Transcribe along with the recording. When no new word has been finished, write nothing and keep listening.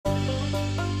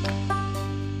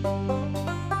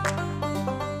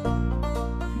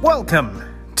Welcome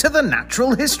to the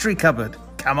Natural History Cupboard.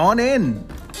 Come on in.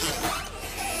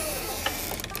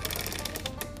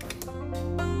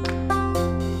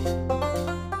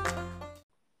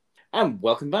 And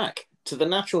welcome back to the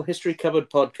Natural History Cupboard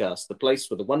podcast, the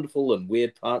place where the wonderful and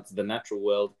weird parts of the natural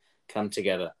world come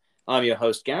together. I'm your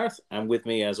host, Gareth, and with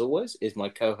me, as always, is my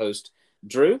co-host,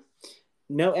 Drew.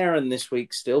 No Aaron this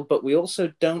week still, but we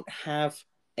also don't have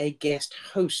a guest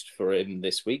host for him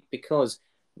this week because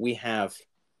we have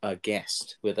a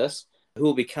guest with us who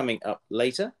will be coming up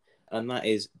later, and that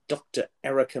is Dr.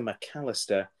 Erica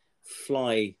McAlister,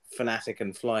 fly fanatic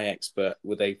and fly expert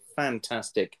with a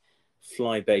fantastic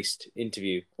fly-based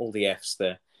interview. All the F's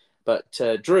there. But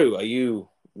Drew, are you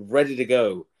ready to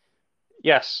go?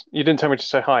 Yes, you didn't tell me to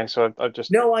say hi, so I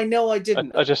just No, I know I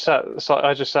didn't. I just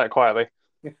sat quietly.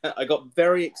 I got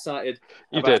very excited.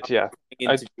 You did, yeah.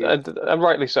 And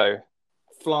rightly so.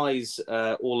 Flies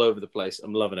all over the place.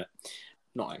 I'm loving it.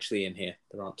 Not actually in here.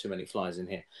 There aren't too many flies in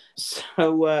here.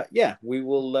 So yeah,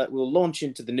 we'll launch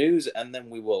into the news and then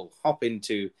we will hop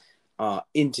into our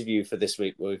interview for this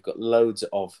week, where we've got loads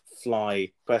of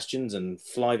fly questions and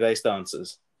fly-based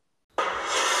answers.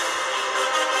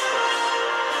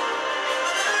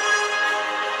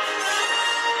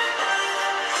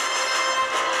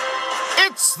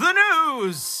 It's the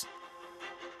news!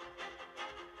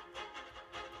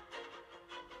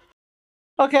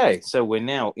 Okay, so we're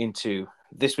now into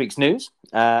this week's news,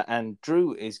 and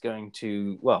Drew is going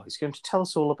to tell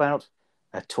us all about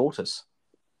a tortoise.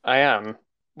 I am.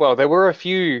 Well, there were a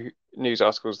few news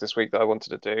articles this week that I wanted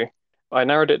to do. I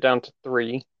narrowed it down to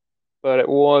 3, but it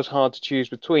was hard to choose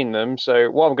between them. So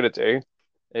what I'm going to do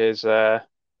is I'm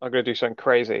going to do something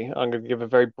crazy. I'm going to give a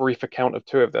very brief account of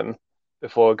 2 of them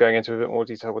before going into a bit more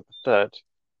detail with the third.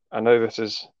 I know this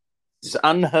is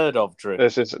unheard of, Drew.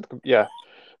 Yeah.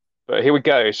 But here we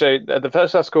go. So the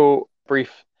first article,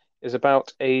 brief, is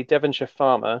about a Devonshire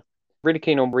farmer really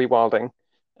keen on rewilding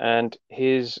and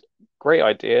his great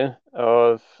idea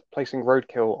of placing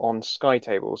roadkill on sky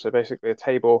tables. So basically a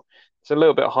table that's a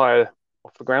little bit higher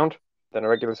off the ground than a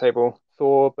regular table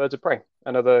for birds of prey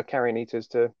and other carrion eaters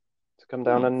to come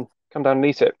down and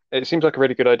eat it. It seems like a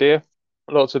really good idea.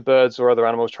 Lots of birds or other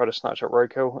animals try to snatch up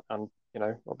roadkill, and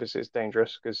obviously it's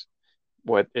dangerous because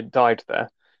it died there.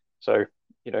 So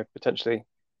potentially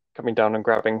coming down and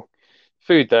grabbing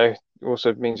food there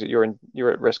also means that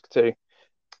you're at risk too.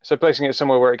 So placing it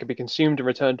somewhere where it could be consumed and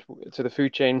returned to the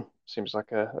food chain seems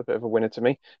like a bit of a winner to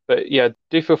me. But yeah,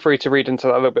 do feel free to read into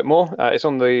that a little bit more. It's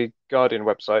on the Guardian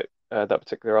website, that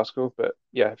particular article. But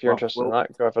yeah, if you're interested in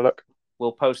that, go have a look.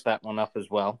 We'll post that one up as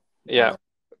well. Yeah,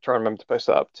 try and remember to post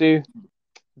that up too.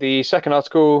 The second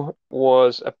article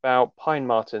was about pine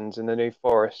martens in the New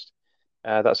Forest.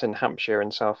 That's in Hampshire in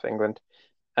South England.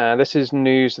 This is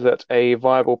news that a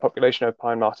viable population of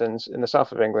pine martens in the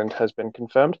south of England has been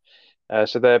confirmed.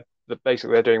 So they're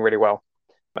doing really well,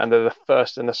 and they're the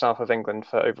first in the south of England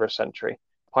for over a century.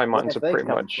 Pine martens are pretty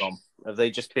much. Have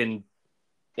they just been?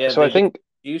 Yeah, so I think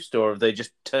used, or have they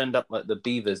just turned up like the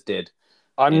beavers did?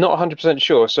 I'm not 100%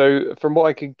 sure. So from what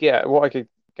I could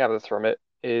gather from it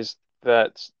is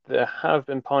that there have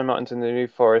been pine martens in the New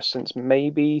Forest since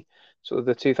maybe sort of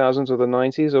the 2000s or the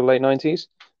 90s or late 90s,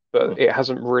 but it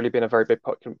hasn't really been a very big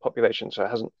population. So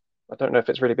I don't know if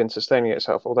it's really been sustaining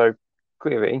itself, although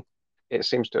clearly it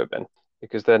seems to have been,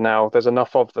 because there's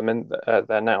enough of them in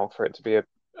there now for it to be an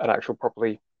actual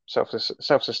properly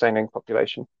self-sustaining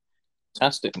population.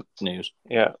 Fantastic news.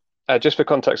 Yeah. Just for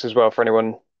context as well, for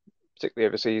anyone particularly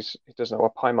overseas who doesn't know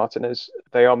what pine marten is,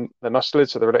 they're mustelid,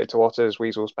 so they're related to otters,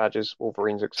 weasels, badgers,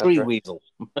 wolverines, etc. 3 weasels.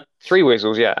 3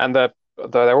 weasels, yeah, and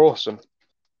they're awesome.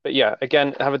 But yeah,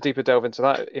 again, have a deeper delve into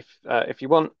that if you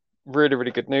want. Really,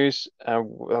 really good news.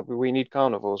 We need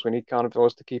carnivores. We need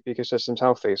carnivores to keep ecosystems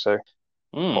healthy. So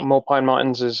more pine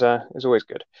martens is always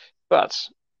good. But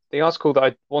the article that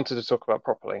I wanted to talk about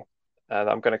properly, that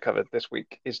I'm going to cover this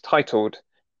week, is titled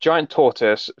 "Giant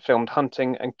Tortoise Filmed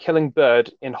Hunting and Killing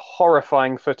Bird in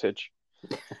Horrifying Footage."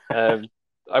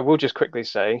 I will just quickly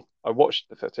say I watched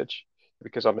the footage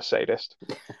because I'm a sadist,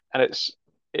 and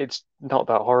it's not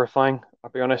that horrifying. I'll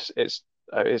be honest. It's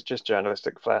just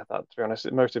journalistic flair, that, to be honest.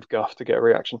 It motive guff to get a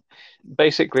reaction.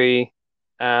 Basically,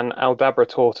 an Aldabra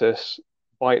tortoise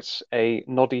bites a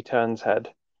noddy tern's head,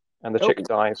 and the chick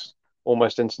dies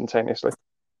almost instantaneously.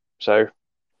 So,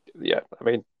 yeah, I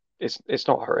mean, it's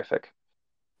not horrific.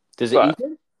 Does it eat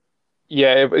it?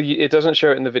 Yeah, it doesn't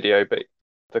show it in the video, but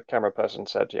the camera person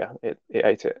said, yeah, it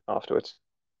ate it afterwards.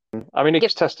 I mean, it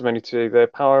gives testimony to the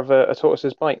power of a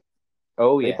tortoise's bite.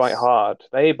 Oh, They yes. bite hard.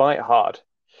 They bite hard.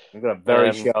 They've got a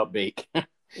very sharp beak.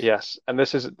 Yes, and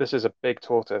this is a big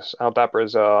tortoise.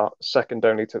 Aldabras are second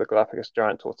only to the Galapagos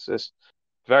giant tortoises.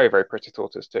 Very, very pretty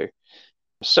tortoise too.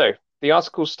 So the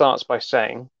article starts by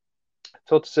saying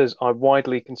tortoises are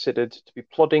widely considered to be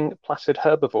plodding, placid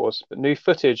herbivores, but new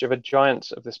footage of a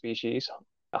giant of the species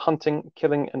hunting,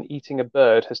 killing, and eating a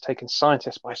bird has taken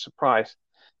scientists by surprise.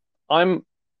 I'm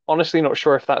honestly not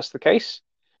sure if that's the case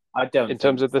I don't in think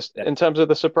terms of this. that. In terms of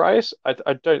the surprise,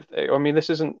 I don't. I mean, this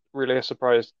isn't really a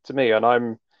surprise to me, and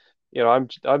I'm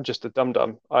just a dum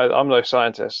dum. I'm no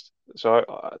scientist, so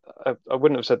I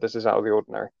wouldn't have said this is out of the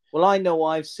ordinary. Well, I know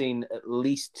I've seen at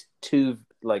least two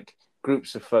like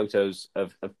groups of photos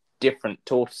of different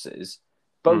tortoises,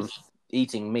 Mm, both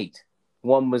eating meat.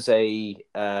 One was a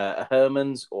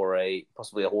Herman's or a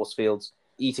possibly a Horsfield's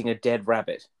eating a dead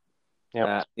rabbit.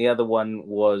 yeah, The other one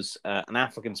was an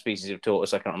African species of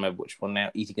tortoise. I can't remember which one now,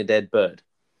 eating a dead bird.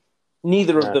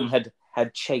 Neither of yeah. them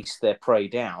had chased their prey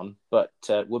down, but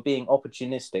were being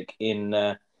opportunistic in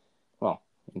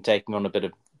in taking on a bit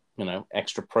of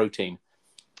extra protein.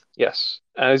 Yes,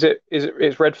 and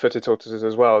it's red-footed tortoises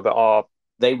as well that are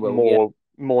They will,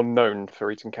 yeah, more known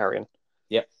for eating carrion.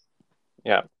 yep.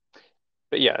 Yeah,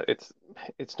 but yeah, it's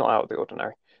not out of the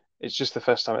ordinary. It's just the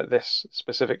first time that this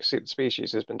specific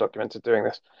species has been documented doing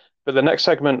this. But the next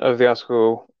segment of the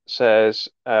article says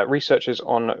researchers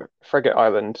on Frigate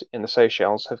Island in the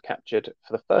Seychelles have captured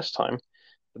for the first time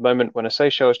the moment when a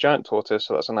Seychelles giant tortoise,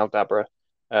 so that's an Aldabra,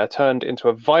 turned into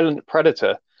a violent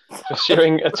predator,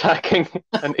 pursuing, attacking,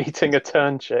 and eating a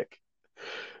tern chick.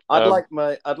 I'd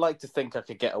like to think I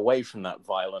could get away from that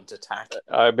violent attack.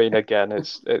 I mean, again,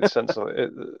 it's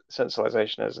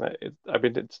sensualization, isn't it? I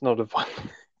mean, it's not a violent,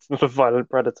 it's not a violent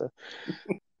predator.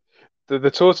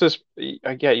 The tortoise,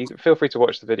 yeah, you feel free to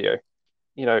watch the video.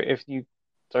 If you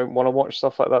don't want to watch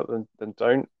stuff like that, then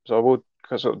don't. So I will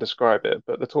sort of describe it.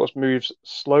 But the tortoise moves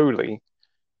slowly,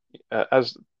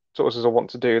 as tortoises are wont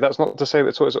to do. That's not to say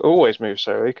that tortoises always move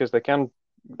slowly, because they can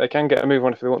get a move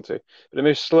on if they want to. But it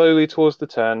moves slowly towards the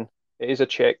turn. It is a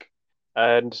chick,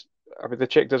 and I mean the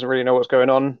chick doesn't really know what's going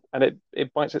on, and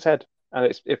it bites its head, and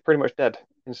it's pretty much dead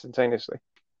instantaneously,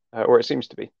 or it seems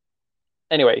to be.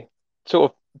 Anyway,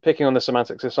 sort of picking on the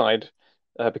semantics aside,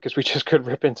 because we just could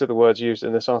rip into the words used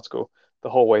in this article the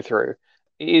whole way through.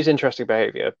 It is interesting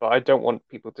behavior, but I don't want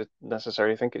people to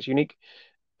necessarily think it's unique.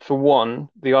 For one,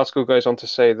 the article goes on to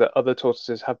say that other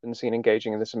tortoises have been seen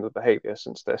engaging in the similar behavior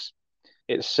since this.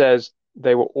 It says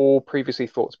they were all previously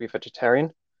thought to be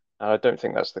vegetarian. I don't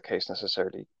think that's the case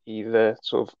necessarily either.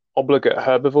 Sort of obligate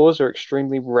herbivores are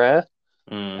extremely rare.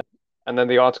 Mm. And then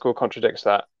the article contradicts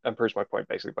that and proves my point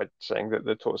basically by saying that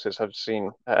the tortoises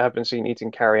have been seen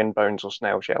eating carrion bones or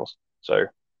snail shells. So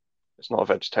it's not a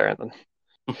vegetarian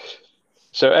then.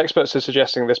 So experts are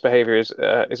suggesting this behavior is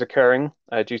occurring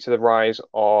due to the rise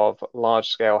of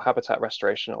large-scale habitat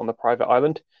restoration on the private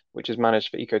island, which is managed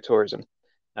for ecotourism.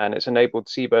 And it's enabled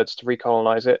seabirds to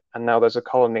recolonize it, and now there's a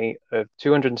colony of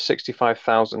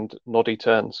 265,000 noddy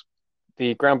terns.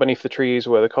 The ground beneath the trees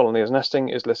where the colony is nesting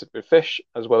is littered with fish,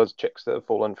 as well as chicks that have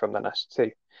fallen from their nests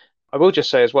too. I will just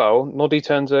say as well, noddy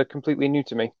terns are completely new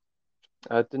to me.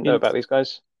 I didn't know about these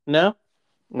guys. No?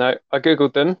 No, I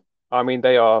googled them. I mean,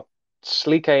 they are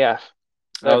sleek AF.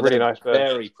 They're Oh, really they're nice birds.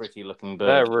 very pretty looking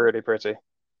They're birds. really pretty.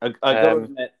 I got to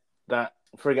admit that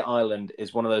Frigate Island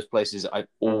is one of those places I've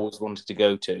always wanted to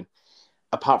go to.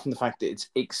 Apart from the fact that it's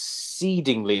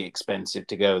exceedingly expensive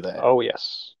to go there. Oh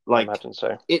yes, I Like imagine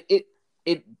so.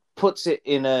 it puts it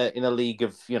in a league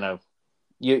of,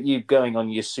 you going on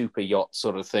your super yacht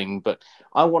sort of thing. But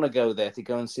I want to go there to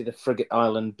go and see the Frigate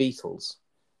Island beetles,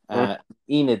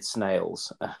 Enid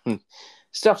snails,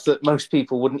 stuff that most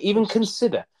people wouldn't even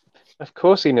consider. Of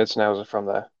course, Enid snails are from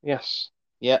there. Yes.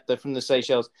 Yeah, they're from the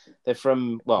Seychelles. They're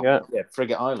from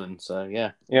Frigate Island. So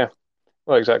yeah, Yeah.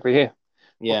 Well, exactly here.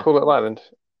 What yeah. cool little island.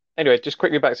 Anyway, just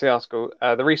quickly back to the article.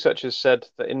 The researchers said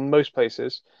that in most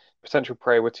places, potential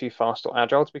prey were too fast or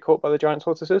agile to be caught by the giant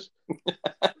tortoises.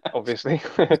 Obviously.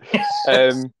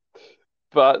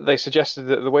 But they suggested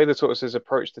that the way the tortoises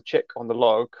approach the chick on the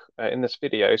log in this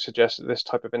video suggests that this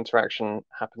type of interaction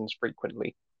happens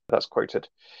frequently. That's quoted.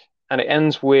 And it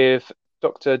ends with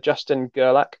Dr. Justin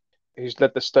Gerlach, who's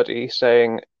led the study,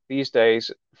 saying these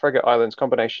days, Frigate Island's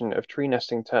combination of tree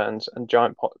nesting terns and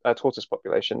giant tortoise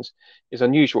populations is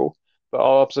unusual, but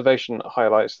our observation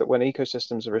highlights that when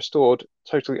ecosystems are restored,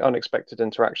 totally unexpected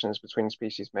interactions between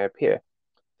species may appear.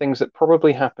 Things that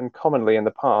probably happened commonly in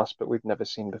the past, but we've never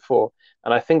seen before.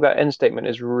 And I think that end statement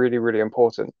is really, really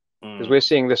important because we're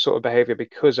seeing this sort of behavior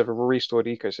because of a restored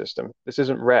ecosystem. This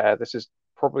isn't rare. This is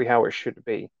probably how it should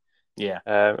be. Yeah.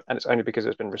 And it's only because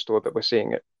it's been restored that we're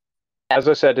seeing it. As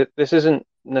I said, this isn't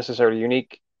necessarily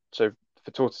unique. So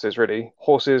for tortoises, really,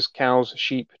 horses, cows,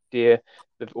 sheep, deer,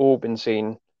 they've all been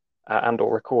seen and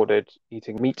or recorded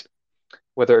eating meat,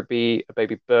 whether it be a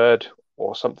baby bird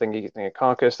or something eating a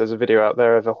carcass. There's a video out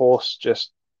there of a horse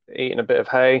just eating a bit of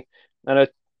hay, and a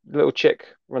little chick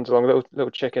runs along,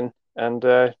 little chicken, and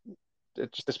it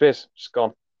just disappears, just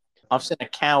gone. I've seen a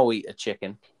cow eat a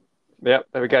chicken. Yeah,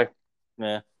 there we go.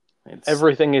 Yeah.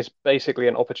 Everything is basically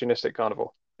an opportunistic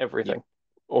carnivore. Everything,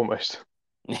 almost.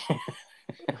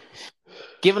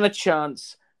 Given a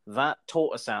chance, that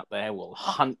tortoise out there will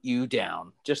hunt you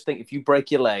down. Just think, if you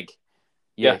break your leg,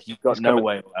 you've got no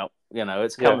way out.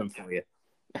 It's coming for you.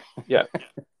 Yeah.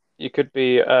 You could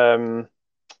be, Gareth,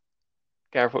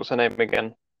 what's her name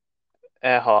again?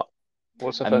 Earhart.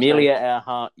 What's her first name? Amelia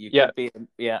Earhart. You could be,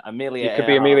 Amelia You could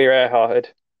be Amelia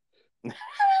Earharted.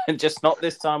 Just not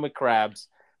this time with crabs.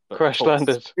 Crash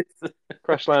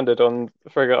landed on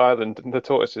Frigate Island, and the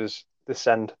tortoises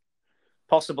descend.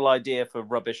 Possible idea for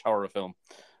rubbish horror film.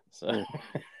 So,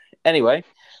 anyway,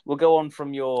 we'll go on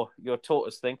from your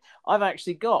tortoise thing. I've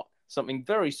actually got something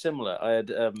very similar.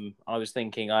 I was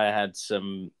thinking I had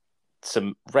some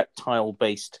reptile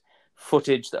based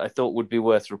footage that I thought would be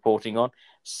worth reporting on.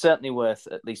 Certainly worth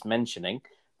at least mentioning.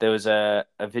 There was a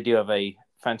video of a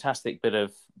fantastic bit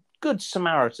of Good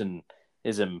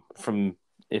Samaritanism from,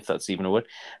 if that's even a word,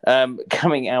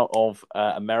 coming out of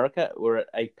America. We're at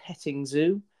a petting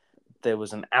zoo. There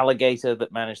was an alligator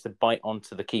that managed to bite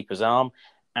onto the keeper's arm,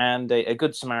 and a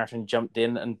Good Samaritan jumped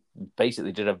in and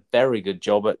basically did a very good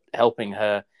job at helping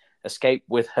her escape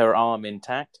with her arm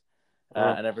intact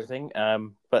and everything.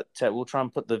 But we'll try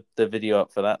and put the video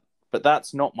up for that. But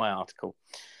that's not my article.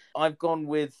 I've gone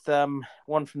with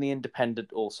one from The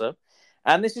Independent also.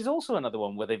 And this is also another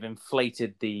one where they've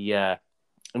inflated the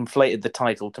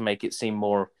title to make it seem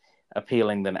more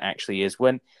appealing than it actually is,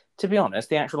 when, to be honest,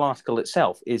 the actual article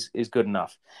itself is good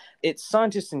enough. It's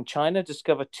scientists in China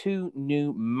discover 2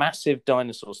 new massive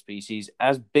dinosaur species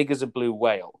as big as a blue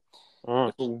whale.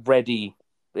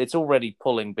 It's already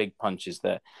pulling big punches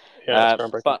there. Yeah,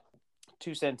 but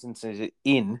 2 sentences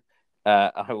in,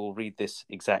 I will read this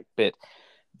exact bit.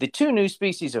 The 2 new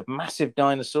species of massive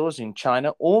dinosaurs in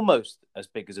China, almost as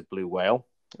big as a blue whale.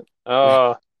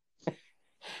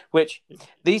 Which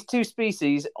these 2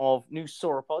 species of new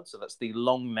sauropods, so that's the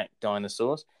long-necked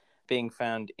dinosaurs, being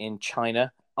found in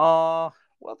China are,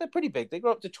 well, they're pretty big. They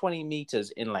go up to 20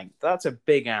 meters in length. That's a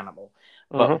big animal.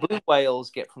 But blue whales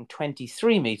get from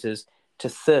 23 meters to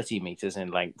 30 meters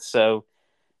in length. So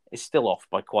it's still off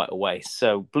by quite a way.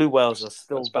 So blue whales are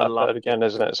still the largest. Again,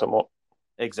 isn't it, somewhat?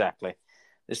 Exactly.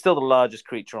 They're still the largest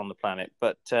creature on the planet.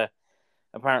 But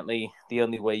apparently the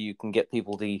only way you can get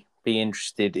people to be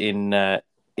interested in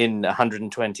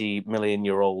 120 million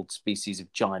year old species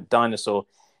of giant dinosaur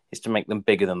is to make them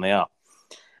bigger than they are.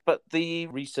 But the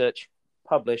research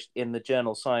published in the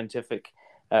journal Scientific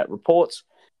Reports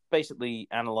basically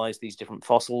analyzed these different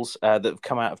fossils that have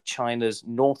come out of China's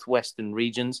northwestern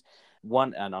regions.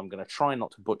 One, and I'm going to try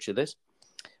not to butcher this,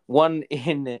 one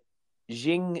in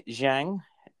Xinjiang.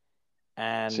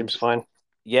 And seems fine.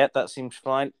 Yeah, that seems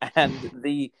fine. And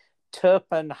the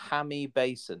Turpanhami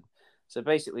Basin. So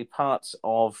basically parts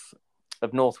of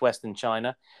northwestern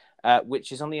China,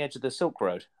 which is on the edge of the Silk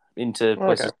Road into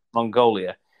places like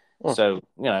Mongolia. So,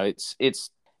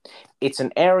 it's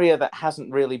an area that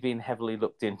hasn't really been heavily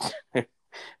looked into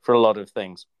for a lot of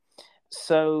things.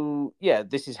 So, yeah,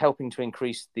 this is helping to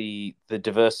increase the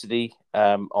diversity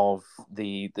of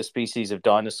the species of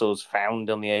dinosaurs found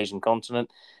on the Asian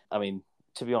continent. I mean,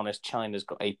 to be honest, China's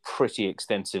got a pretty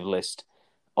extensive list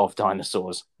of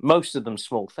dinosaurs, most of them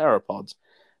small theropods,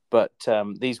 but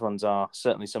these ones are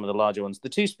certainly some of the larger ones. The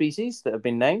 2 species that have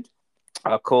been named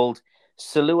are called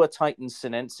Silua titan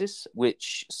sinensis,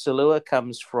 which Silua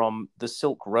comes from the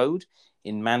Silk Road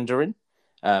in Mandarin,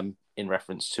 in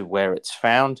reference to where it's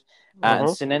found, and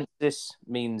sinensis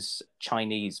means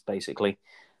Chinese, basically.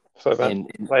 So that in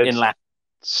Latin.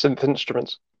 Synth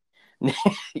instruments.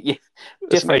 Yeah,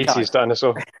 it's an 80s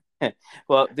dinosaur.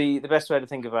 Well, the best way to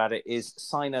think about it is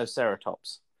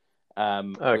Sinoceratops,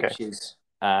 which is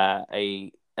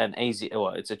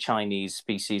it's a Chinese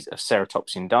species of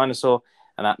ceratopsian dinosaur,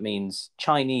 and that means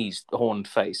Chinese horned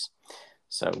face.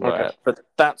 So, but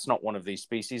that's not one of these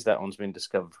species. That one's been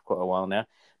discovered for quite a while now.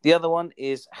 The other one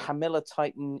is Hamilla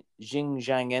titan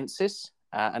xinjiangensis,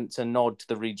 and it's a nod to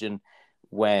the region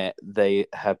where they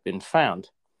have been found.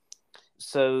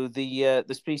 So the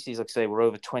species, like I say, were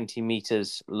over 20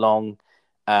 meters long,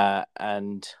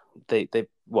 and they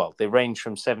range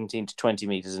from 17 to 20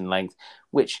 meters in length,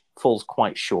 which falls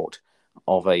quite short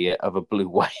of a blue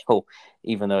whale,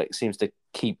 even though it seems to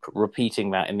keep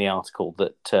repeating that in the article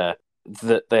that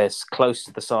they're close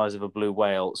to the size of a blue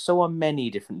whale. So are many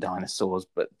different dinosaurs,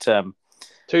 but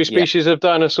two species of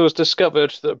dinosaurs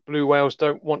discovered that blue whales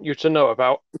don't want you to know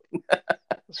about.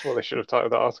 That's what they should have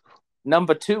titled that article.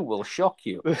 Number 2 will shock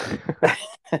you.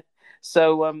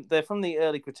 So they're from the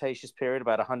early Cretaceous period,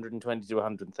 about 120 to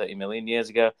 130 million years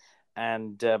ago.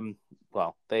 And,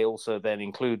 they also then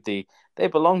include they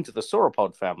belong to the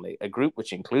sauropod family, a group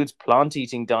which includes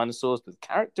plant-eating dinosaurs with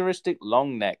characteristic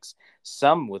long necks,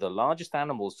 some were the largest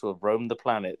animals to have roamed the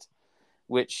planet,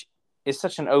 which is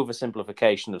such an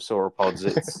oversimplification of sauropods.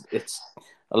 It's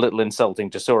a little insulting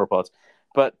to sauropods.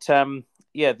 But,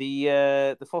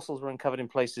 the fossils were uncovered in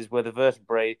places where the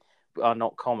vertebrae are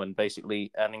not common,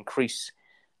 basically, and increase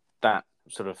that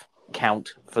sort of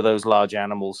count for those large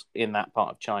animals in that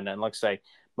part of China. And like I say,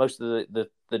 most of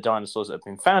the dinosaurs that have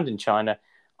been found in China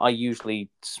are usually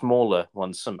smaller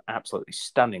ones, some absolutely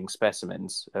stunning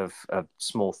specimens of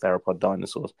small theropod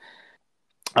dinosaurs.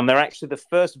 And they're actually the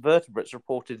first vertebrates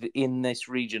reported in this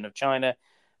region of China,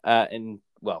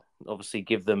 obviously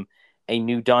give them a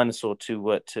new dinosaur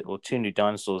or two new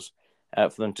dinosaurs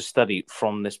for them to study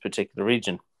from this particular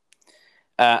region.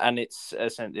 And it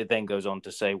then goes on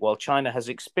to say, while China has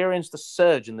experienced a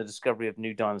surge in the discovery of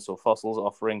new dinosaur fossils,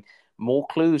 offering more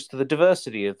clues to the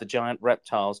diversity of the giant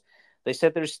reptiles, they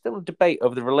said there is still a debate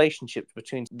over the relationships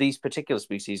between these particular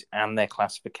species and their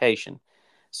classification.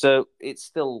 So it's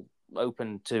still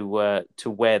open to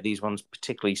where these ones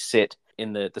particularly sit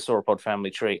in the sauropod family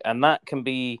tree. And that can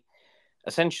be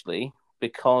essentially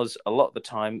because a lot of the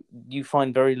time you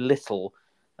find very little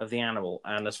of the animal,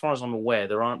 and as far as I'm aware,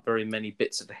 there aren't very many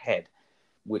bits of the head,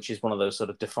 which is one of those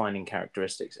sort of defining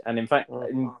characteristics. And in fact,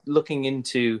 in looking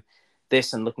into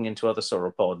this and looking into other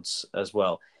sauropods as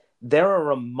well, there are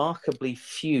remarkably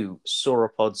few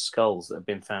sauropod skulls that have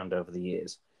been found over the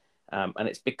years, and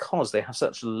it's because they have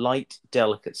such light,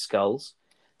 delicate skulls.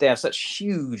 They have such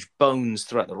huge bones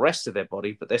throughout the rest of their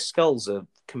body, but their skulls are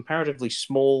comparatively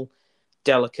small,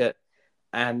 delicate,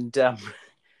 and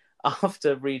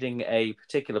after reading a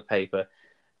particular paper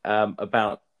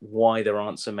about why there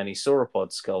aren't so many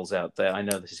sauropod skulls out there, I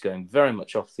know this is going very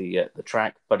much off the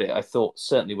track, but I thought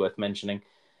certainly worth mentioning.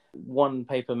 One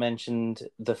paper mentioned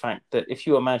the fact that if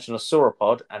you imagine a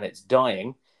sauropod and it's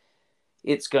dying,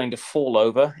 it's going to fall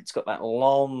over. It's got that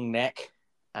long neck,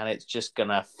 and it's just going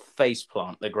to face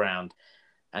plant the ground.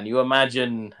 And you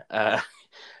imagine a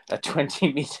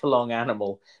 20-meter long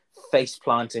animal face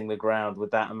planting the ground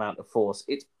with that amount of force,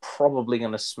 it's probably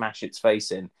going to smash its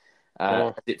face in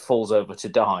as it falls over to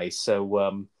die.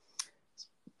 So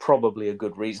probably a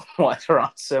good reason why there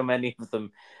aren't so many of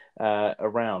them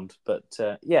around. But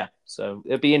so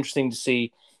it'd be interesting to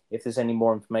see if there's any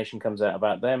more information comes out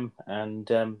about them and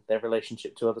their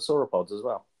relationship to other sauropods as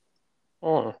well.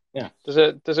 Yeah. Does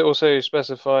it also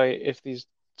specify if these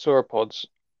sauropods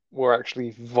were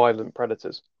actually violent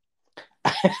predators?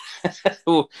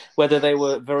 Whether they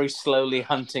were very slowly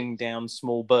hunting down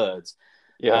small birds.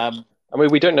 Yeah. I mean,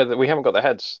 we don't know that. We haven't got the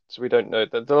heads, so we don't know.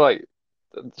 They're like,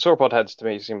 the sauropod heads to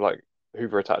me seem like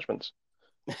Hoover attachments.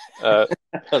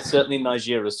 Certainly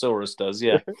Nigerosaurus does,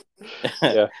 yeah.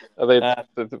 Yeah.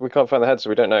 We can't find the heads, so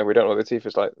we don't know. We don't know what the teeth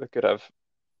is like. They could have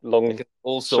long,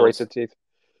 all sorts serrated teeth.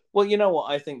 Well, you know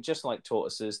what? I think just like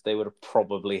tortoises, they would have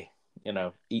probably,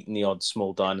 eaten the odd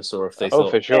small dinosaur if they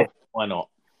thought, for sure. Why not?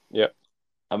 Yeah.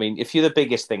 I mean, if you're the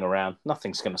biggest thing around,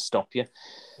 nothing's going to stop you.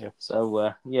 Yeah.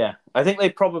 So, I think they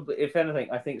probably, if anything,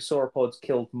 I think sauropods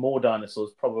killed more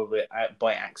dinosaurs probably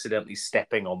by accidentally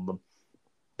stepping on them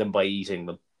than by eating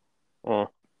them.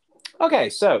 Okay,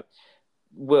 so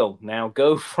we'll now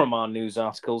go from our news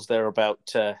articles. They're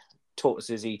about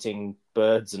tortoises eating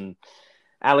birds and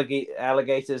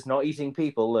alligators not eating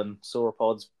people, and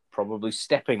sauropods probably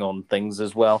stepping on things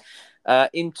as well,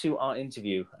 into our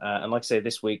interview. And like I say,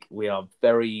 this week we are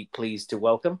very pleased to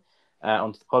welcome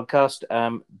onto the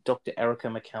podcast Dr. Erica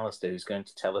McAlister, who's going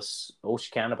to tell us all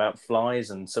she can about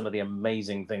flies and some of the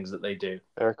amazing things that they do.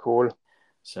 Very cool.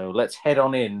 So let's head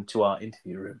on in to our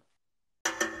interview room.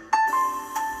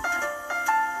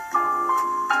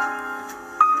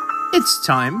 It's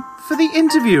time for the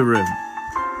interview room.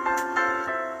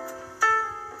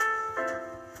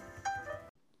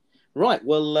 Right,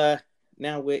 well,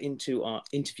 now we're into our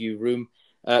interview room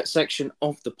section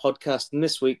of the podcast. And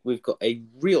this week we've got a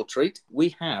real treat.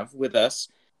 We have with us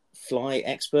fly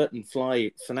expert and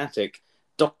fly fanatic,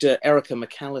 Dr. Erica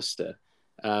McAlister,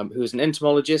 who is an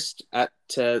entomologist at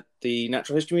the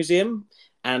Natural History Museum.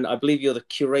 And I believe you're the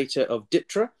curator of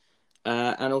Diptera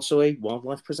and also a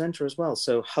wildlife presenter as well.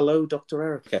 So hello, Dr.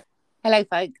 Erica. Hello,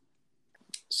 folk.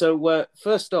 So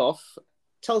first off,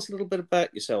 tell us a little bit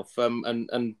about yourself,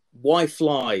 and why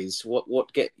flies? What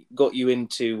got you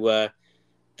into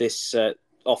this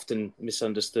often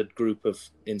misunderstood group of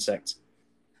insects?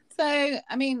 So,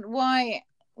 I mean, why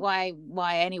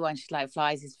anyone should like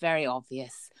flies is very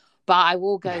obvious, but I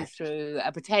will go through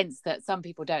a pretense that some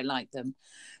people don't like them.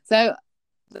 So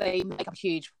they make up a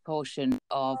huge proportion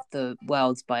of the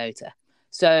world's biota.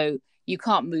 So you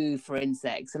can't move for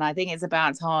insects, and I think it's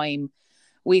about time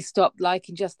we stopped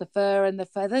liking just the fur and the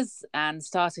feathers and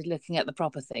started looking at the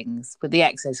proper things with the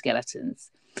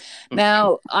exoskeletons.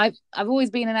 Now, I've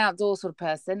always been an outdoor sort of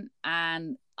person,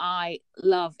 and I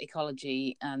love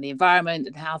ecology and the environment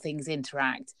and how things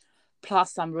interact.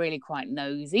 Plus, I'm really quite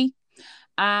nosy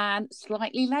and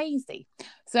slightly lazy.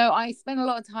 So I spent a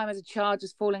lot of time as a child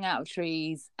just falling out of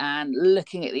trees and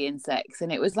looking at the insects.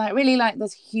 And it was like really like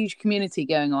this huge community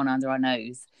going on under our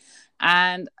nose.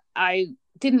 And I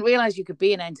didn't realize you could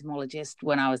be an entomologist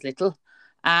when I was little.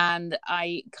 And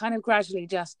I kind of gradually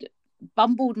just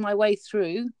bumbled my way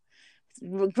through,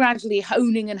 gradually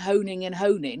honing and honing and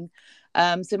honing.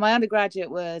 So my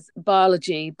undergraduate was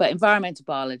biology, but environmental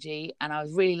biology, and I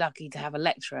was really lucky to have a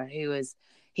lecturer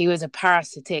he was a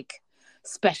parasitic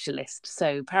specialist,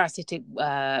 so parasitic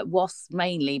wasps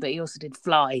mainly, but he also did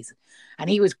flies, and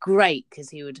he was great because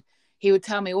he would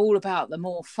tell me all about the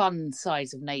more fun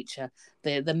sides of nature,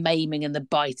 the maiming and the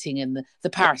biting and the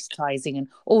parasitizing and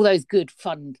all those good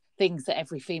fun things that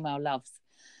every female loves.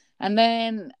 And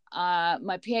then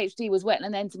my PhD was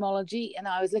wetland entomology, and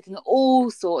I was looking at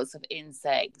all sorts of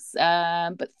insects.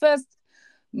 But first,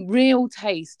 real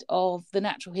taste of the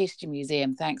Natural History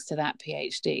Museum, thanks to that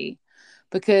PhD,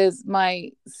 because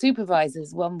my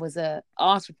supervisors, one was a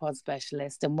arthropod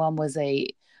specialist and one was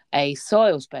a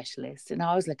soil specialist, and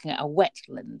I was looking at a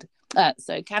wetland.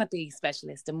 So canopy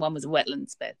specialist, and one was a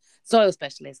wetland soil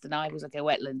specialist, and I was like a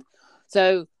wetland.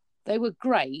 So they were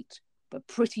great, but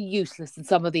pretty useless in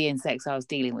some of the insects I was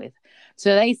dealing with.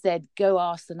 So they said, go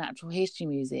ask the Natural History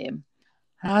Museum.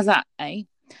 And I was like, eh?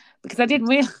 Because I didn't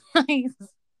realise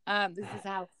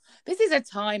this is a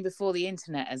time before the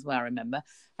internet as well, I remember.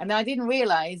 And I didn't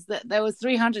realise that there was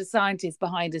 300 scientists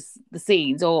behind the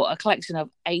scenes, or a collection of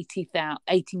 80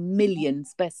 million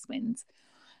specimens.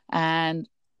 And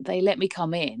they let me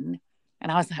come in. And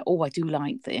I was like, oh, I do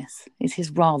like this. This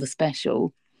is rather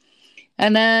special.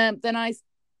 And then I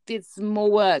did some more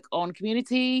work on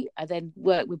community. I then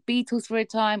worked with beetles for a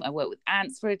time. I worked with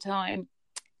ants for a time,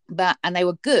 and they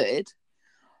were good,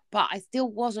 but I still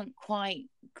wasn't quite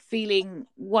feeling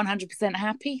 100%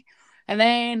 happy. And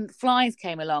then flies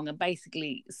came along and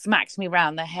basically smacked me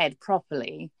around the head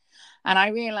properly. And I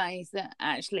realized that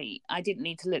actually I didn't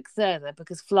need to look further,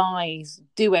 because flies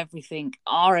do everything,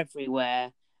 are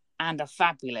everywhere, and are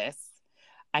fabulous,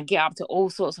 and get up to all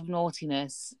sorts of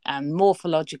naughtiness, and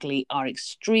morphologically are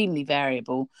extremely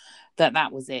variable.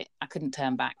 That was it. I couldn't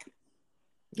turn back.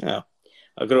 Yeah,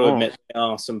 I've got to admit, there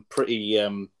are some pretty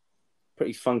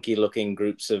funky looking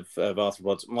groups of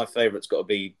arthropods. My favourite's got to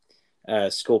be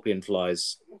scorpion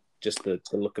flies. Just the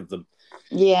look of them.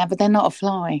 Yeah, but they're not a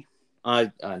fly.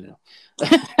 I know.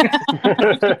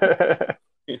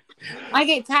 I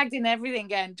get tagged in everything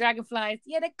going, dragonflies,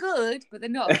 yeah, they're good, but they're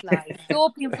not a fly.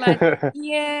 Scorpion flies,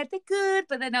 yeah, they're good,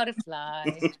 but they're not a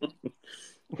fly.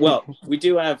 Well, we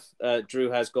do have,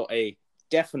 Drew has got a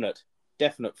definite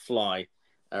fly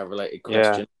related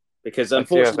question, because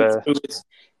unfortunately Drew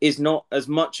is not as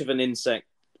much of an insect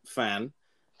fan.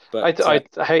 But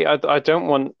I don't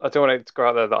want it to go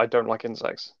out there that I don't like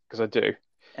insects, because I do.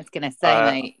 I was going to say,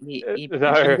 mate, you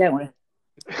no. don't want to.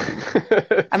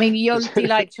 I mean, do you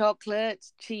like chocolate,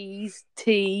 cheese,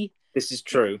 tea? This is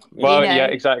true. Well, yeah,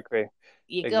 exactly.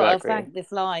 You got to thank the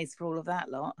flies for all of that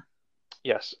lot.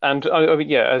 Yes, and I mean,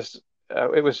 yeah, as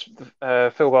it was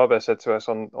Phil Barber said to us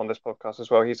on this podcast as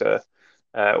well. He's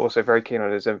also very keen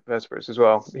on his invertebrates as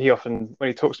well. He often, when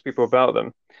he talks to people about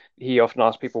them, he often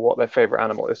asks people what their favorite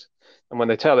animal is, and when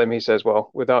they tell him, he says,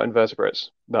 "Well, without invertebrates,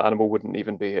 that animal wouldn't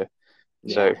even be here."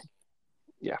 Yeah. So,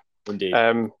 yeah, indeed.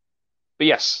 But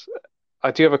yes,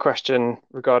 I do have a question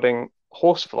regarding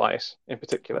horseflies in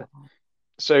particular.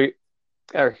 So,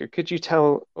 Erica, could you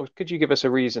give us a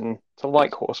reason to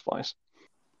like horseflies?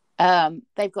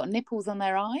 They've got nipples on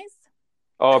their eyes.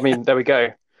 Oh, I mean, there we go.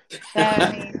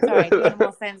 Sorry, do a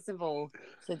more sensible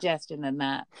suggestion than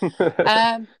that.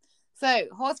 So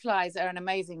horseflies are an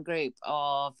amazing group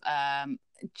of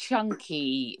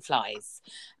chunky flies,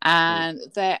 and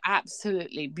they're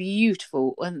absolutely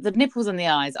beautiful. And the nipples on the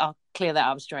eyes, I'll clear that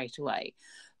up straight away.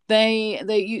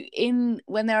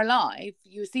 when they're alive,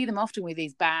 you see them often with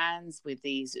these bands with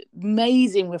these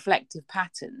amazing reflective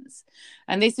patterns,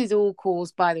 and this is all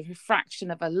caused by the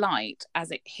refraction of a light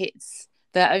as it hits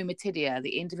the ommatidia,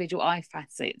 the individual eye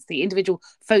facets, the individual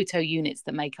photo units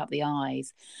that make up the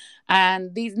eyes.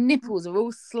 And these nipples are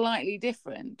all slightly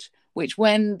different, which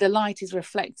when the light is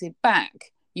reflected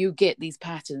back, you get these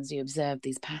patterns, you observe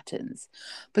these patterns,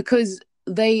 because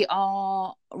they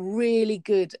are really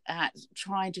good at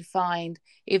trying to find,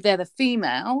 if they're the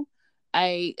female,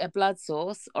 a blood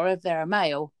source, or if they're a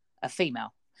male, a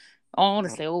female.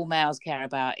 Honestly, all males care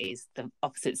about is the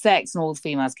opposite sex, and all the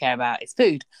females care about is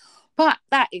food. But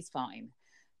that is fine.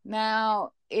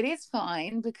 Now, it is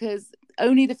fine because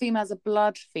only the females are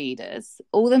blood feeders.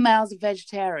 All the males are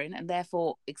vegetarian and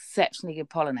therefore exceptionally good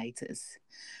pollinators.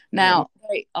 Now,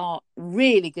 they are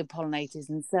really good pollinators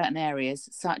in certain areas,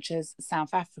 such as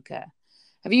South Africa.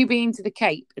 Have you been to the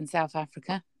Cape in South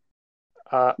Africa?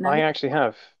 No? I actually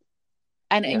have.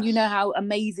 And Yes. you know how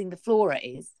amazing the flora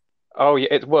is? Oh, yeah.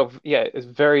 It's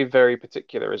very, very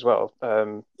particular as well.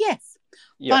 Yes.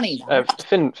 Yes. Funny that.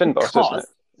 Fynbos, isn't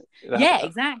it? Yeah,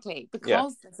 exactly.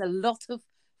 Because there's a lot of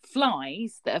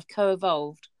flies that have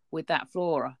co-evolved with that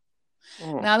flora.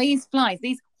 Now, these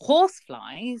horse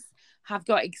flies, have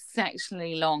got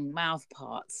exceptionally long mouth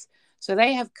parts. So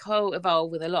they have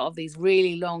co-evolved with a lot of these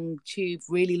really long tube,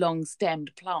 really long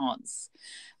stemmed plants.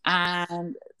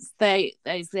 And they're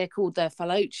called the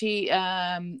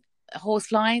phaloche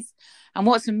horseflies. And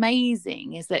what's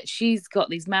amazing is that she's got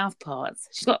these mouth parts.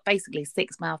 She's got basically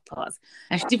 6 mouth parts.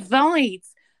 And she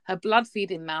divides her blood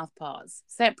feeding mouth parts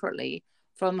separately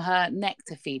from her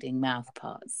nectar feeding mouth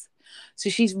parts. So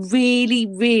she's really,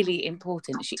 really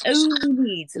important. She only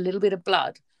needs a little bit of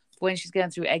blood when she's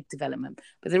going through egg development.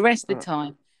 But the rest of the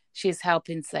time, she's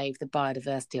helping save the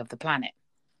biodiversity of the planet.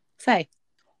 So,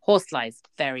 horseflies,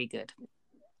 very good.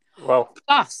 Well,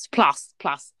 Plus,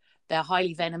 they're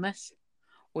highly venomous,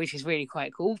 which is really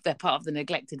quite cool. They're part of the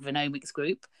neglected venomics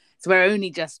group. So we're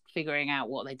only just figuring out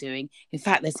what they're doing. In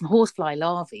fact, there's some horsefly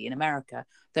larvae in America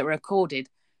that were recorded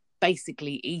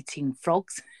basically eating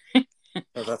frogs.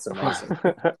 Oh, that's amazing.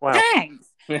 Wow. Thanks.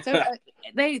 So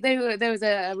there was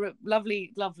a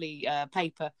lovely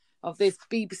paper of this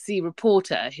BBC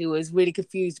reporter who was really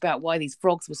confused about why these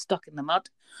frogs were stuck in the mud,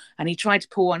 and he tried to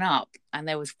pull one up and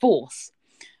there was force,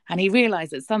 and he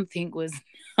realized that something was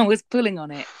pulling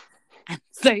on it, and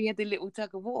so he had a little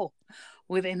tug of war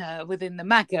within the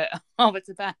maggot of its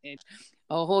appendage,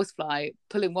 or horsefly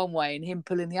pulling one way and him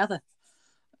pulling the other.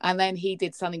 And then he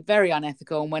did something very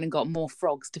unethical and went and got more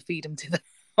frogs to feed him to the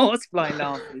horsefly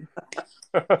larvae.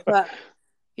 But,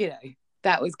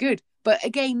 that was good. But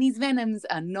again, these venoms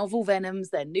are novel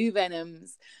venoms. They're new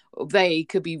venoms. They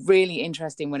could be really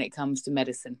interesting when it comes to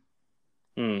medicine.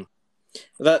 I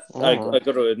got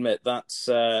to admit, that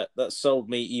sold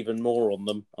me even more on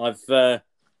them.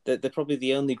 They're probably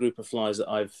the only group of flies that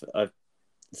I've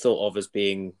thought of as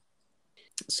being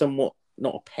somewhat,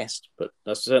 not a pest, but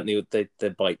that's certainly their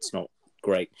bite's not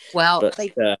great. Well, but, they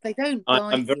don't bite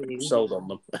I'm very sold on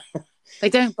them. They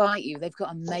don't bite you. They've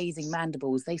got amazing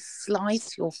mandibles. They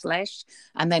slice your flesh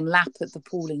and then lap at the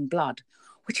pooling blood,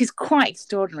 which is quite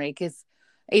extraordinary because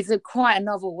it's quite a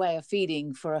novel way of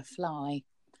feeding for a fly.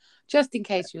 Just in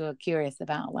case you're curious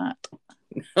about that.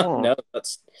 No,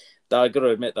 I got to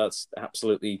admit, that's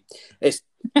absolutely, it's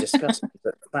disgusting,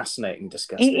 but fascinating,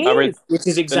 disgusting. It is. Which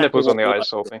is exactly the nipples on the eyes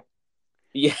sort of thing.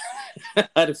 Yeah, I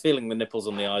had a feeling the nipples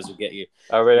on the eyes would get you.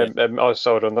 I was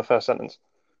sold on the first sentence.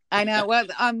 I know. Well,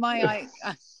 I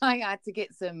had to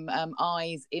get some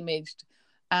eyes imaged,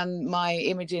 and my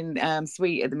imaging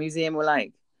suite at the museum were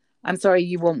like, "I'm sorry,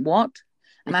 you want what?"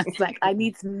 And I was like, "I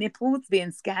need some nipples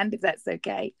being scanned, if that's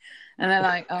okay." And they're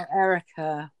like, "Oh,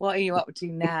 Erica, what are you up to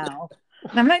now?"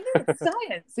 And I'm like, "No, it's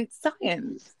science. It's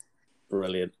science."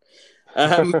 Brilliant.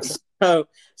 So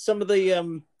some of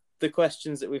the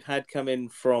questions that we've had come in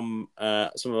from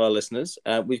some of our listeners.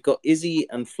 We've got Izzy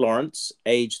and Florence,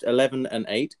 aged 11 and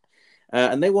 8,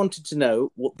 and they wanted to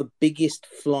know what the biggest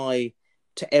fly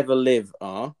to ever live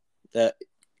are.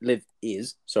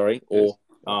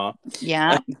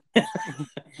 Yeah.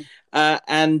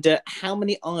 And how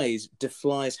many eyes do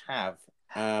flies have?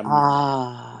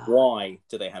 Why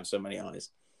do they have so many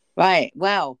eyes? Right.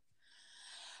 Well,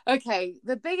 okay.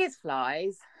 The biggest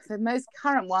flies, the most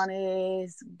current one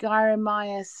is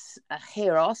Gyromyus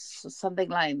heros or something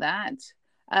like that.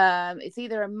 It's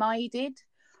either a mydid,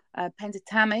 a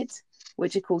pentatamid,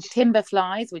 which are called timber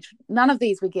flies, which none of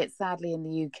these we get sadly in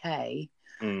the UK.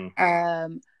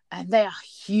 And they are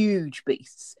huge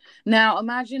beasts. Now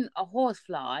imagine a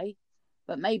horsefly,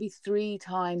 but maybe 3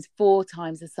 times, 4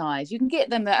 times the size. You can get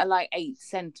them that are like 8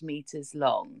 centimeters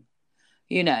long.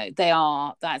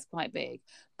 That's quite big.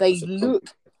 They look,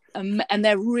 and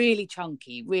they're really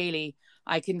chunky, really.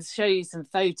 I can show you some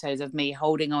photos of me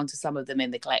holding on to some of them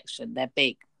in the collection. They're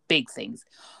big, big things,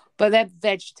 but they're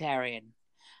vegetarian.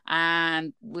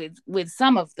 And with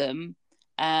some of them,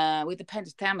 with the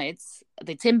pentatamids,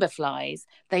 the timber flies,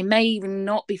 they may even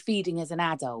not be feeding as an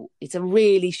adult. It's a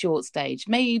really short stage,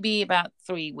 maybe about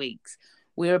 3 weeks.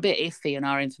 We're a bit iffy on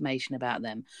our information about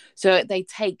them. So they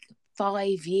take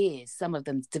 5 years, some of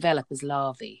them, to develop as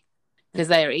larvae, because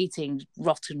they are eating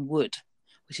rotten wood,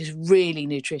 which is really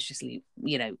nutritiously,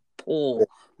 poor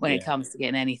when it comes to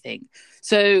getting anything.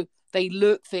 So they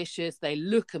look vicious, they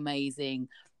look amazing,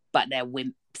 but they're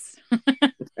wimps.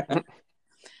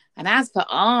 And as for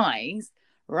eyes,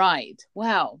 right,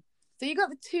 well, so you got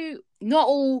the two, not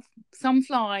all, some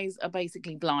flies are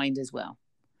basically blind as well.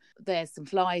 There's some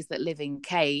flies that live in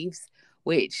caves,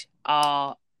 which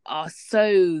are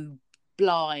so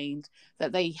blind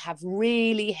that they have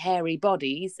really hairy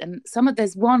bodies. And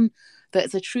there's one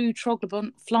that's a true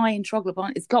troglobont, flying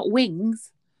troglobont. It's got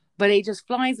wings, but it just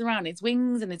flies around. Its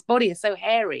wings and its body are so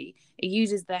hairy, it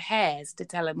uses the hairs to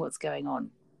tell him what's going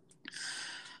on.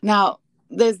 Now,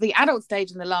 there's the adult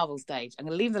stage and the larval stage. I'm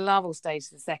going to leave the larval stage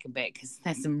to the second bit because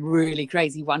there's some really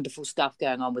crazy, wonderful stuff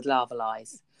going on with larval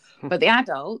eyes. But the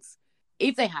adults,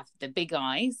 if they have the big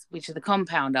eyes, which are the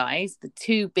compound eyes, the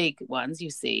 2 big ones you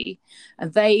see,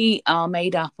 and they are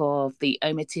made up of the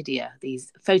ommatidia,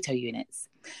 these photo units.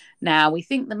 Now, we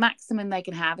think the maximum they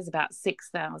can have is about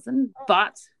 6,000,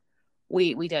 but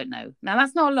we don't know. Now,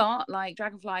 that's not a lot. Like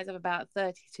dragonflies have about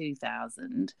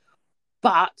 32,000,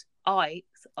 but eyes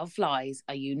of flies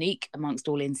are unique amongst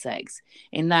all insects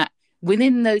in that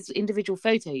within those individual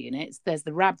photo units, there's the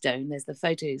rhabdome, there's the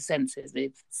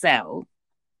photosensitive cell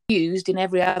used in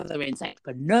every other insect,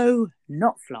 but no,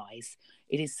 not flies.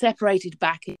 It is separated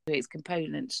back into its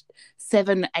components,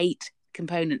 7, 8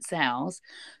 component cells.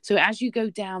 So as you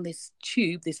go down this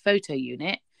tube, this photo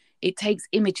unit, it takes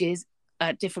images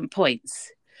at different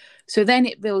points. So then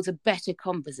it builds a better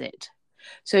composite.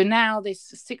 So now this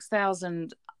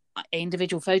 6,000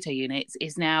 individual photo units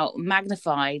is now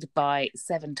magnified by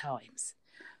 7 times.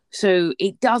 So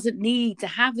it doesn't need to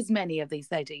have as many of these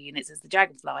photo units as the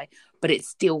dragonfly, but it's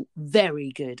still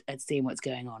very good at seeing what's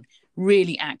going on.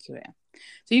 Really accurate.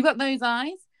 So you've got those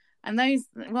eyes, and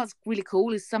what's really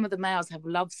cool is some of the males have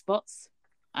love spots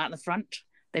at the front.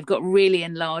 They've got really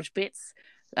enlarged bits,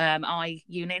 eye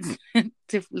units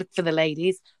to look for the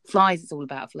ladies. Flies, it's all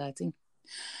about flirting.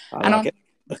 I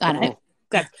know.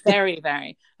 That's very,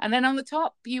 very. And then on the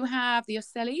top, you have the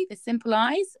ocelli, the simple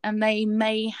eyes, and they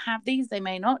may have these, they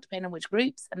may not, depending on which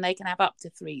groups, and they can have up to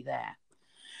 3 there.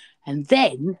 And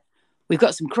then we've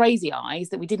got some crazy eyes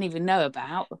that we didn't even know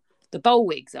about, the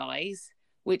bollwig's eyes,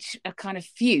 which are kind of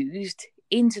fused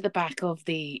into the back of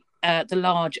the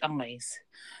large eyes.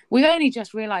 We've only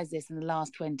just realised this in the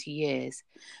last 20 years.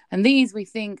 And these, we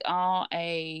think, are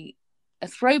a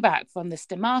throwback from the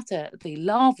stomata, the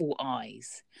larval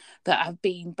eyes that have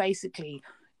been basically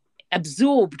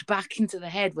absorbed back into the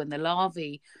head when the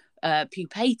larvae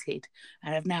pupated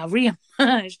and have now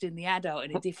re-emerged in the adult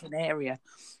in a different area,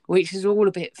 which is all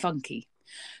a bit funky.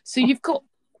 So you've got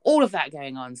all of that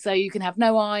going on. So you can have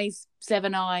no eyes,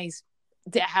 7 eyes,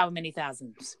 how many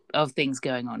thousands of things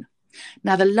going on.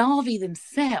 Now the larvae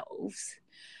themselves,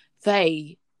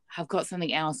 they have got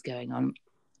something else going on.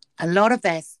 A lot of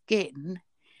their skin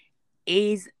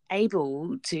is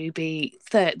able to be,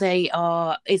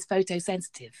 is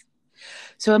photosensitive.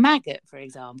 So a maggot, for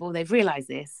example, they've realised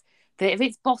this, that if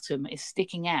its bottom is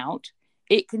sticking out,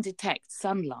 it can detect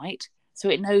sunlight, so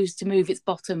it knows to move its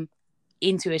bottom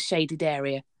into a shaded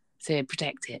area to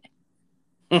protect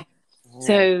it.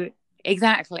 So,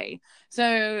 exactly.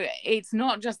 So it's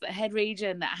not just the head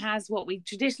region that has what we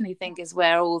traditionally think is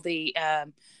where all the,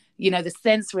 the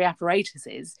sensory apparatus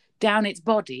is. Down its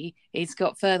body, it's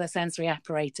got further sensory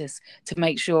apparatus to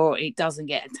make sure it doesn't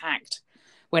get attacked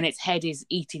when its head is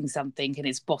eating something and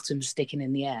its bottom sticking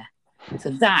in the air.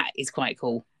 So that is quite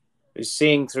cool. It's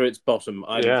seeing through its bottom.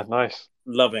 Yeah, nice.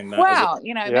 Loving that. Well,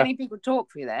 many people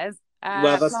talk through theirs.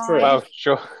 Well, that's true. Well,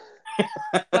 sure.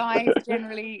 Flies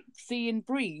generally see and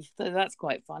breathe, so that's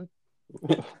quite fun.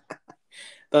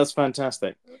 That's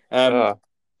fantastic.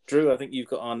 Drew, I think you've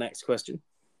got our next question.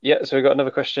 Yeah, so we've got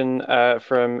another question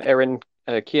from Erin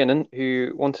Kiernan,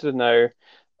 who wanted to know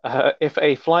if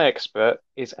a fly expert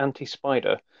is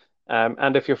anti-spider,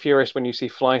 and if you're furious when you see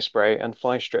fly spray and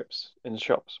fly strips in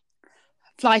shops.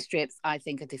 Fly strips, I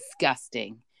think, are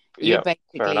disgusting. You're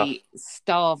basically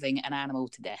starving an animal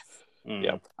to death.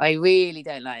 Yeah. I really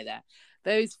don't like that.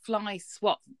 Those fly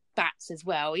swap bats as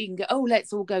well. You can go, oh,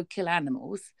 let's all go kill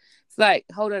animals. It's like,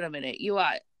 hold on a minute.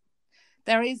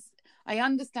 I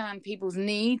understand people's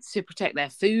needs to protect their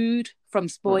food from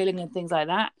spoiling and things like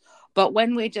that. But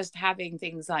when we're just having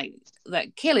things like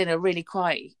that kill in a really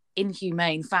quite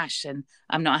inhumane fashion,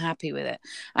 I'm not happy with it.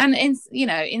 And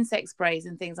insect sprays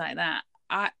and things like that,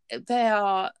 they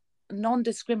are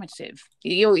non-discriminative.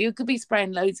 You could be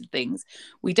spraying loads of things.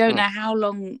 We don't know how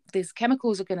long these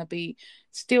chemicals are going to be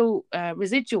still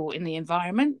residual in the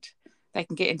environment. They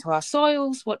can get into our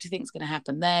soils. What do you think is going to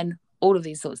happen then? All of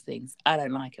these sorts of things. I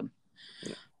don't like them.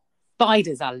 Yeah.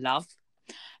 Spiders I love.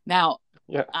 Now,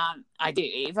 Yeah. I do.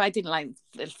 If I didn't like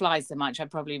flies so much,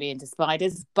 I'd probably be into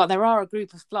spiders. But there are a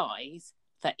group of flies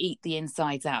that eat the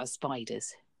insides out of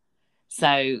spiders.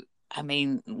 So, I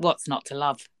mean, what's not to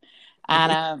love?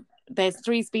 And there's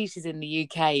 3 species in the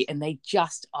UK, and they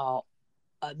just are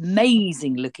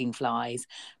amazing looking flies.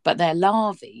 But their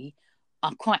larvae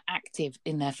are quite active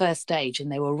in their first stage,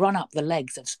 and they will run up the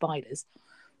legs of spiders.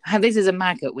 And this is a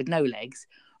maggot with no legs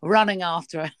running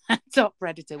after a top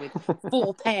predator with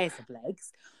 4 pairs of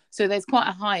legs. So there's quite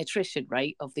a high attrition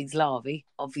rate of these larvae,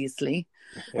 obviously.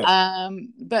 Yeah.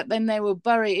 But then they will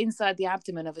bury inside the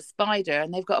abdomen of a spider,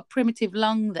 and they've got a primitive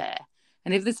lung there.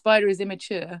 And if the spider is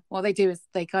immature, what they do is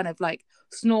they kind of like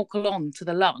snorkel on to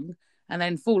the lung and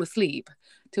then fall asleep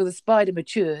till the spider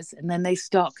matures, and then they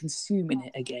start consuming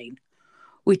it again,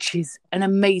 which is an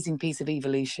amazing piece of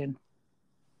evolution.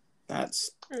 That's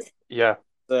Yeah.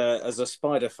 As a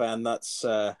spider fan, that's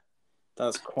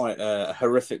quite a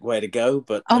horrific way to go.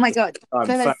 But oh my god,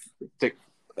 fantastic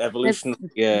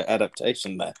evolutionary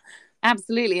adaptation there.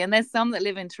 Absolutely, and there's some that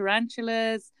live in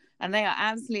tarantulas, and they are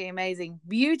absolutely amazing,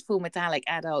 beautiful metallic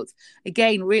adults.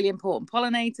 Again, really important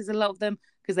pollinators, a lot of them,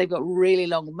 because they've got really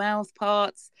long mouth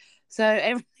parts. So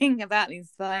everything about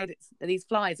these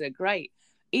flies are great.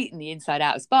 Eating the inside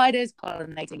out of spiders,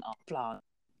 pollinating our plants.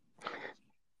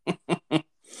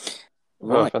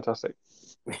 Right. Oh, fantastic.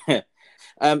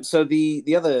 So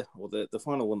the other, or the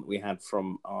final one that we had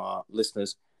from our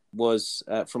listeners was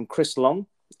from Chris Long,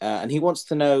 and he wants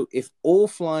to know if all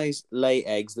flies lay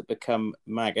eggs that become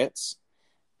maggots,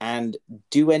 and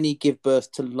do any give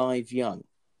birth to live young?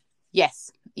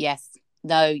 Yes.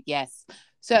 No, yes.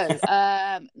 So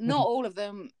not all of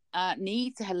them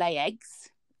need to lay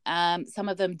eggs. Some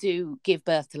of them do give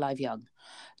birth to live young.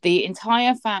 The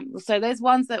entire family, so there's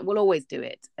ones that will always do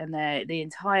it, and the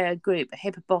entire group,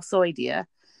 Hippobossoidea,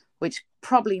 which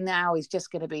probably now is just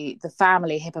going to be the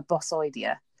family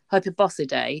Hippobossoidea,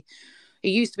 Hippoboscidae. It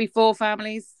used to be 4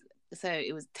 families, so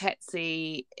it was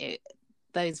Tsetse,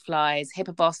 those flies,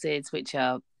 Hippobossids, which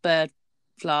are bird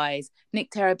flies,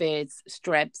 Nycterobeids,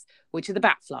 Strebs, which are the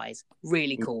bat flies.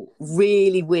 Really cool,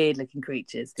 really weird looking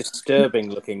creatures. Disturbing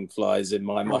looking flies in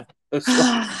my mind.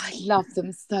 I love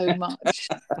them so much.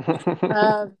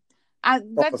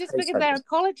 And that's just because their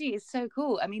ecology is so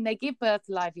cool. I mean, they give birth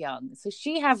to live young. So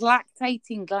she has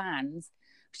lactating glands.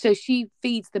 So she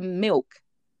feeds them milk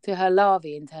to her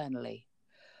larvae internally,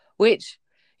 which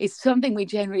is something we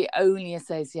generally only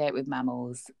associate with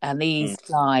mammals. And these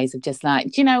flies are just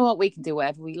like, do you know what? We can do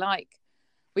whatever we like.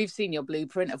 We've seen your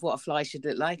blueprint of what a fly should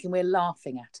look like, and we're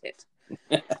laughing at it.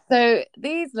 So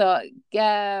these are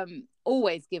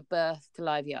always give birth to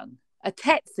live young. A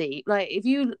tsetse, like if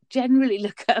you generally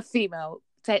look at a female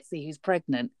tsetse who's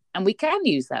pregnant, and we can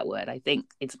use that word, I think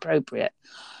it's appropriate.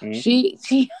 She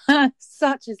has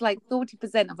such as like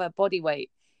 40% of her body weight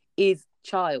is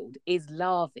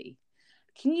larvae.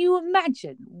 Can you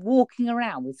imagine walking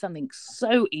around with something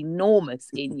so enormous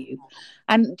in you?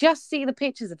 And just see the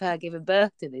pictures of her giving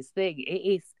birth to this thing.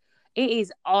 It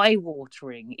is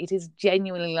eye-watering. It is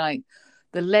genuinely like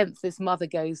the length this mother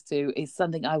goes to is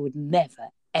something I would never,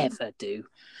 ever do.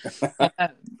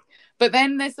 But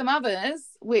then there's some others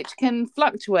which can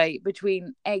fluctuate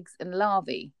between eggs and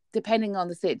larvae, depending on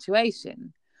the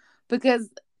situation. Because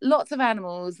lots of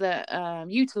animals that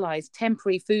utilize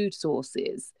temporary food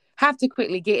sources have to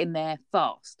quickly get in there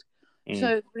fast.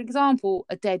 So, for example,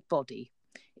 a dead body.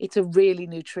 It's a really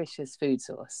nutritious food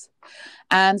source.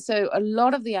 And so a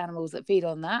lot of the animals that feed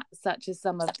on that, such as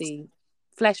some of the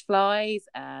flesh flies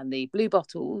and the blue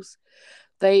bottles,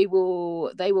 they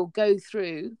will go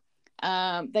through,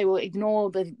 they will ignore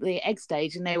the egg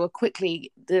stage, and they will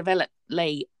quickly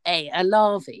lay a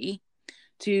larvae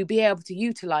to be able to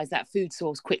utilize that food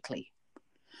source quickly.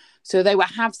 So they will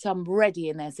have some ready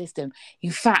in their system. In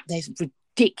fact, there's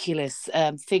ridiculous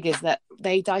figures that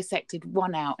they dissected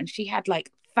one out, and she had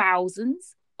like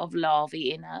thousands of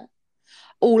larvae in her,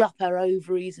 all up her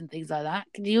ovaries and things like that.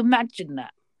 Can you imagine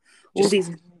that? All these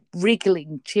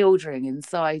wriggling children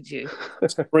inside you.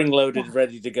 Spring-loaded,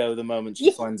 ready to go the moment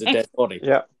she finds a dead body.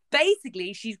 Yeah.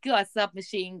 Basically, she's got a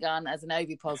submachine gun as an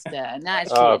ovipositor, and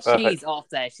that's she's off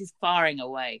there. She's firing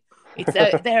away.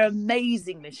 They're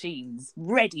amazing machines,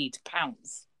 ready to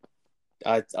pounce.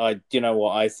 You know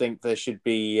what? I think there should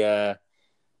be there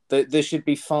should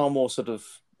be far more sort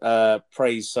of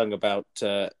praise sung about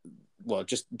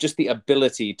just the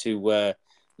ability to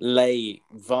lay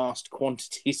vast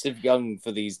quantities of young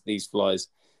for these flies.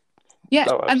 Yeah,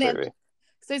 oh, and then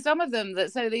so some of them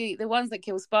the ones that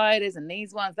kill spiders and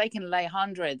these ones, they can lay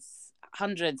hundreds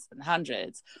and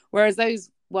hundreds, whereas those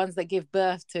ones that give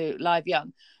birth to live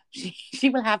young, she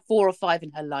will have 4 or 5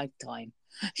 in her lifetime.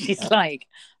 She's like,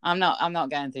 I'm not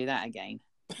going through that again.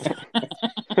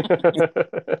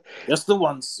 Just the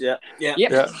once. Yeah.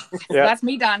 That's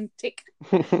me done. Tick.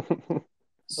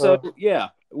 So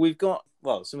we've got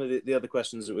some of the other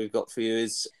questions that we've got for you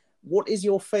is, what is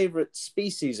your favorite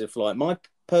species of fly? My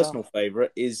personal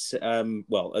favorite is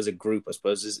as a group, I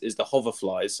suppose, is the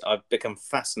hoverflies. I've become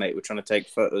fascinated with trying to take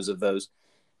photos of those.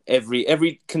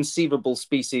 Every conceivable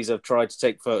species I've tried to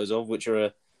take photos of, which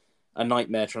are a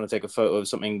nightmare trying to take a photo of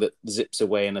something that zips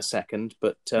away in a second.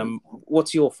 But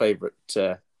what's your favorite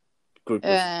group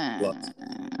of flies?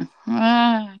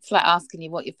 It's like asking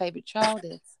you what your favorite child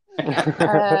is.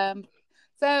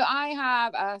 So I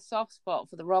have a soft spot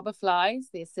for the robber flies,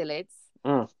 the acilids.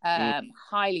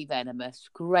 Highly venomous,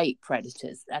 great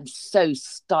predators, and so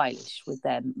stylish with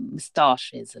their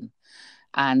moustaches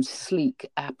and sleek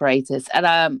apparatus.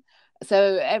 And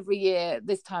so every year,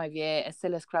 this time of year,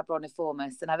 Acilus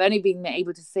crabroniformis, and I've only been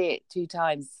able to see it 2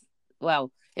 times, in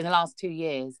the last 2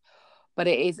 years, but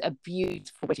it is a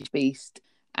beautiful British beast,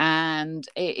 and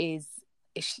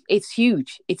it's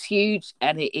huge. It's huge,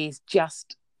 and it is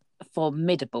just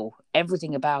formidable.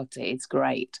 Everything about it's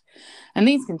great. And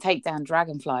these can take down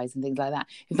dragonflies and things like that.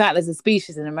 In fact, there's a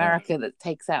species in America that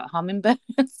takes out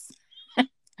hummingbirds.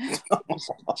 I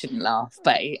shouldn't laugh,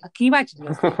 but can you imagine?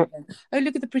 Oh,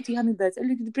 look at the pretty hummingbirds. Oh,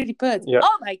 look at the pretty birds. Yep.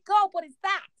 Oh my God, what is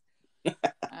that?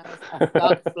 A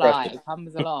thug fly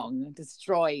comes along and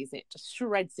destroys it, just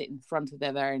shreds it in front of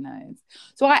their very nose.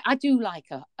 So I do like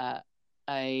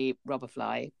a robber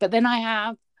fly, but then I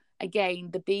have again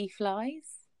the bee flies.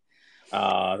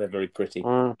 They're very pretty.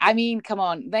 I mean, come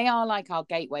on, they are like our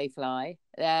gateway fly.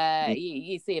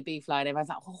 You see a bee fly and everyone's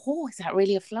like, oh, is that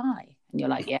really a fly? And you're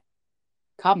like, yeah,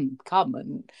 come,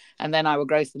 and then I will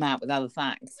gross them out with other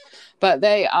facts. But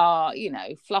they are,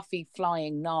 fluffy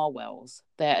flying narwhals.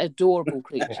 They're adorable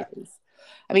creatures.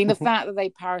 I mean, the fact that they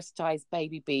parasitize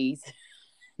baby bees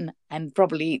and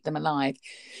probably eat them alive,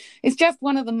 it's just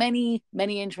one of the many,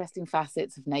 many interesting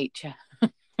facets of nature.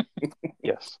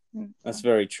 Yes, that's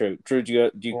very true. Drew, do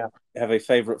you have a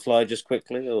favourite fly, just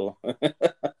quickly, or?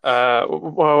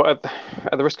 Well, at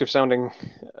the risk of sounding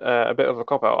a bit of a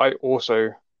cop out, I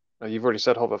also, you've already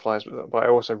said hoverflies, but I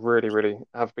also really, really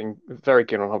have been very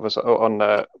keen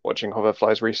on watching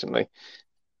hoverflies recently.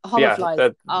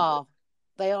 Hoverflies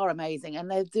they are amazing, and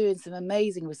they're doing some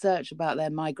amazing research about their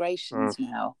migrations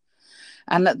now,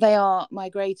 and that they are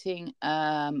migrating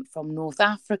from North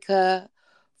Africa,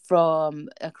 from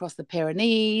across the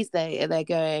Pyrenees. They're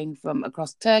going from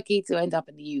across Turkey to end up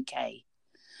in the UK.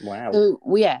 Wow. So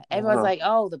everyone's like,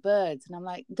 oh, the birds, and I'm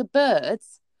like, the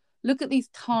birds. Look at these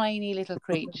tiny little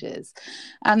creatures.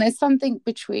 And there's something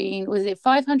between,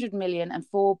 500 million and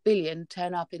 4 billion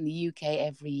turn up in the UK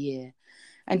every year.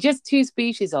 And just 2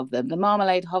 species of them, the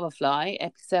marmalade hoverfly,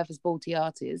 Epicerphus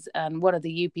balteatus, and one of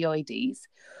the Eupioides,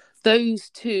 those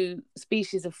 2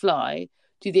 species of fly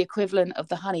do the equivalent of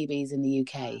the honeybees in the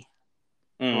UK.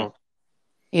 And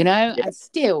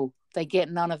still they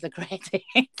get none of the credit.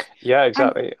 Yeah,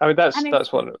 exactly. I mean, that's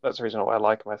the reason why I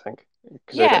like them, I think,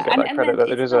 because they don't get that credit that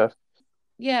they deserve.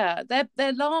 Yeah,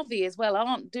 their larvae as well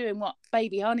aren't doing what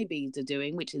baby honeybees are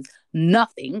doing, which is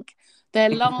nothing. Their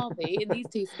larvae in these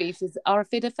 2 species are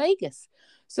Aphidophagous.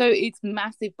 So it's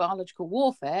massive biological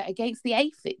warfare against the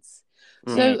aphids.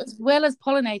 So as well as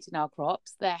pollinating our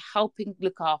crops, they're helping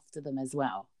look after them as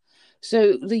well.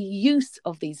 So the use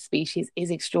of these species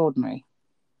is extraordinary.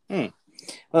 Well,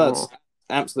 that's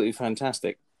absolutely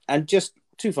fantastic. And just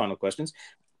 2 final questions.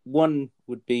 One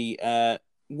would be,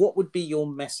 what would be your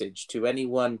message to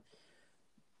anyone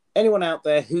out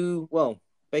there who,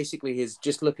 basically is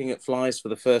just looking at flies for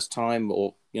the first time,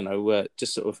 or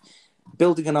just sort of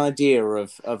building an idea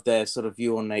of their sort of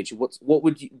view on nature? What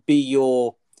would be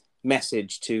your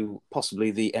message to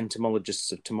possibly the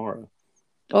entomologists of tomorrow?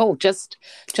 Oh, just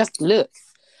look.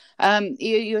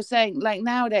 You're saying, like,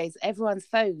 nowadays everyone's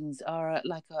phones are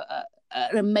like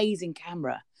an amazing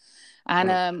camera,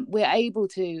 And we're able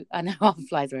to, I know our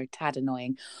flies are a tad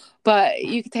annoying, but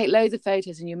you can take loads of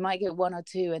photos and you might get one or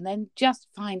two and then just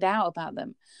find out about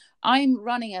them. I'm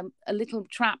running a little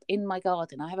trap in my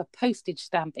garden. I have a postage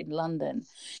stamp in London,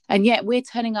 and yet we're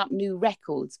turning up new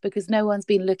records because no one's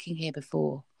been looking here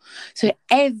before. So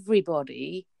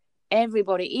everybody,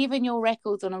 even your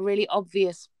records on a really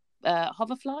obvious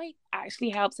hoverfly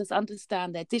actually helps us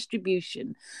understand their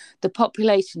distribution, the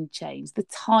population change, the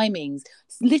timings,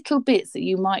 little bits that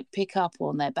you might pick up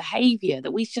on their behavior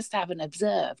that we just haven't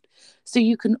observed. So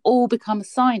you can all become a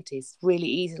scientist really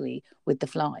easily with the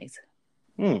flies.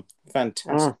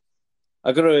 Fantastic.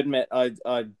 I've got to admit, I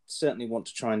certainly want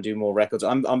to try and do more records.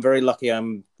 I'm very lucky.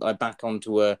 I back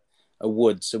onto a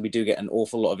wood, so we do get an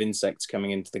awful lot of insects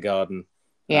coming into the garden.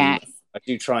 Yeah, I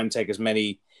do try and take as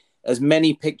many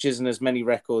pictures and as many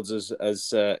records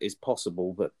as is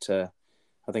possible. But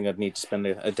I think I'd need to spend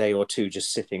a day or two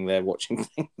just sitting there watching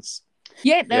things.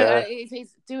 Yeah, no,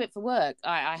 it's do it for work.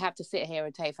 I have to sit here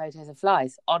and take photos of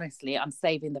flies. Honestly, I'm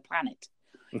saving the planet.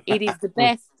 It is the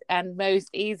best and most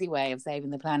easy way of saving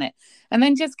the planet. And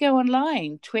then just go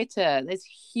online, Twitter. There's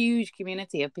a huge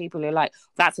community of people who are like,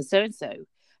 that's a so-and-so.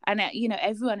 And,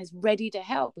 everyone is ready to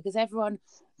help because everyone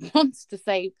wants to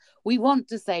save. We want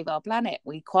to save our planet.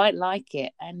 We quite like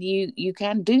it. And you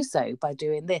can do so by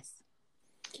doing this.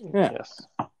 Yeah. Yes.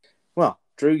 Well,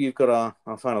 Drew, you've got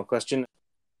our final question.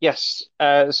 Yes.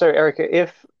 So, Erica,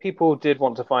 if people did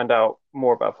want to find out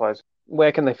more about flies,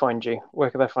 where can they find you? Where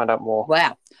can they find out more?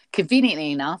 Well,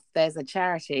 conveniently enough, there's a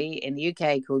charity in the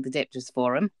UK called the Dipters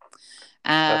Forum.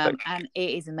 And it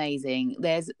is amazing.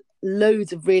 There's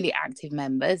loads of really active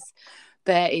members.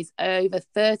 There is over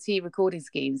 30 recording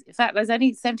schemes. In fact, there's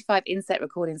only 75 insect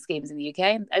recording schemes in the UK,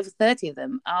 and over 30 of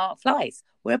them are flies.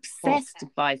 We're obsessed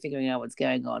by figuring out what's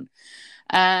going on.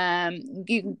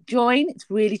 You can join. It's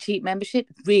really cheap membership,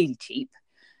 really cheap.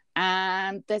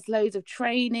 And there's loads of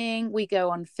training. We go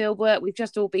on field work. We've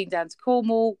just all been down to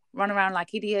Cornwall, run around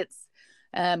like idiots,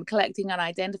 collecting and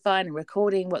identifying and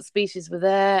recording what species were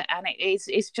there. And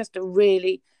it's just a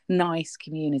really nice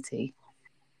community.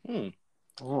 I've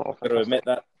got to admit,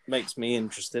 that makes me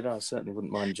interested. I certainly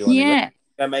wouldn't mind joining. Yeah.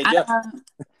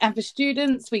 And for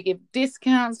students, we give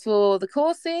discounts for the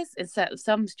courses. Instead of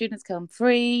some students come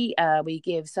free. We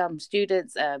give some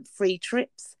students free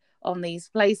trips on these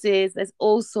places. There's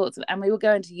all sorts of, and we will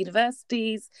go into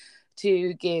universities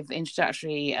to give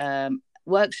introductory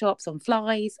workshops on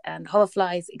flies and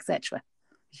hoverflies, etc.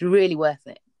 It's really worth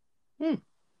it.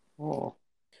 Well,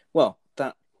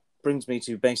 that brings me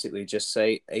to basically just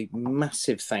say a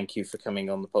massive thank you for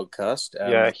coming on the podcast.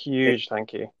 Huge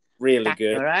thank you. Really That's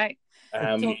good. All right.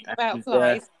 Talking about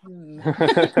flies.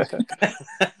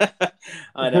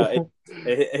 I know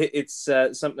it's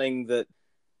something that.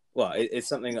 Well, it's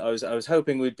something that I was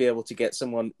hoping we'd be able to get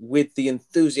someone with the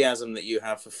enthusiasm that you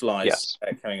have for flies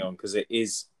coming on, because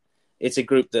it's a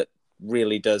group that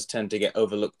really does tend to get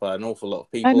overlooked by an awful lot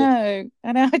of people. I know.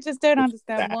 I just don't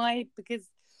understand why, because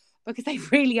they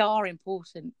really are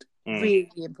important, really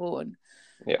important.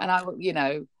 Yeah. And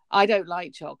I don't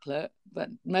like chocolate,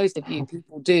 but most of you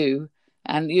people do,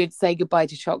 and you'd say goodbye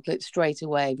to chocolate straight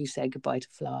away if you say goodbye to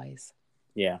flies.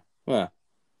 Yeah.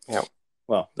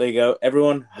 Well, there you go.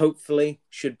 Everyone hopefully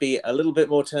should be a little bit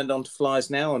more turned on to flies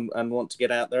now and want to get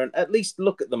out there and at least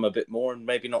look at them a bit more and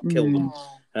maybe not kill them.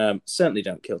 Certainly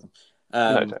don't kill them.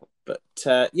 No, don't. But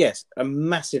yes, a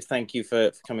massive thank you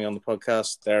for coming on the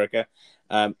podcast, Erica.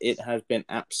 It has been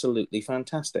absolutely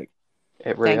fantastic.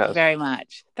 It really has. Thank you very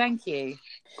much. Thank you.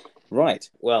 Right.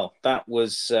 Well, that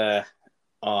was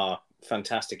our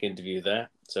fantastic interview there.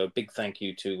 So a big thank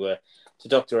you to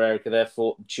Dr. Erica there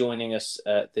for joining us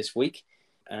this week.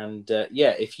 And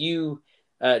if you,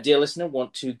 dear listener,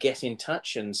 want to get in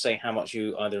touch and say how much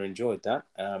you either enjoyed that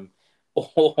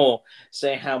or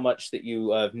say how much that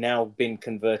you have now been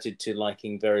converted to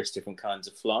liking various different kinds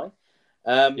of fly,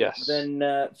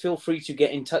 then feel free to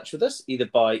get in touch with us either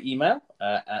by email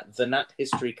at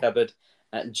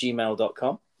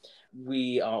thenathistorykcupboard@gmail.com.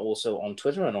 We are also on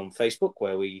Twitter and on Facebook,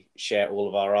 where we share all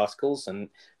of our articles, and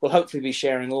we'll hopefully be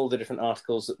sharing all the different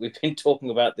articles that we've been talking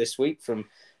about this week, from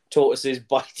tortoises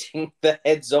biting the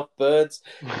heads off birds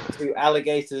to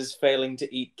alligators failing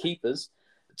to eat keepers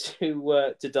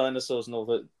to dinosaurs and all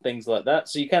the things like that.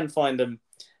 So you can find them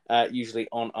usually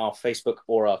on our Facebook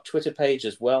or our Twitter page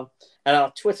as well. And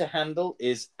our Twitter handle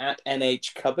is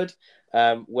 @NHCupboard,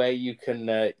 where you can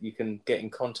get in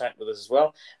contact with us as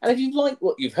well. And if you like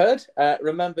what you've heard,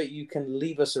 remember you can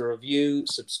leave us a review,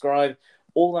 subscribe,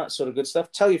 all that sort of good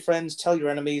stuff. Tell your friends, tell your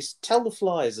enemies, tell the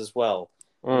flies as well.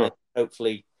 And then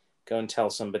hopefully go and tell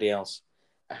somebody else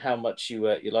how much you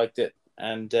liked it.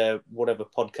 and whatever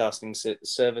podcasting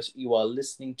service you are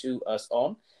listening to us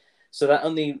on. So that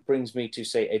only brings me to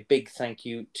say a big thank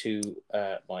you to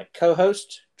my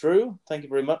co-host, Drew. Thank you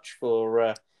very much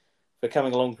for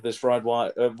coming along for this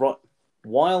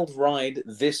wild ride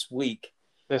this week.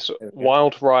 This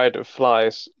wild ride of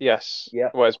flies. Yes. Yeah.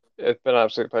 Well, it's been an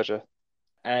absolute pleasure.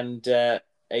 And a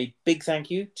big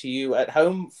thank you to you at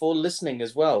home for listening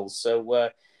as well.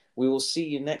 So we will see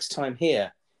you next time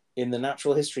here in the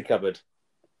Natural History Cupboard.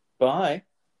 Bye.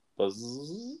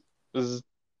 Buzz. Buzz.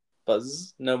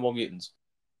 Buzz. No more mutants.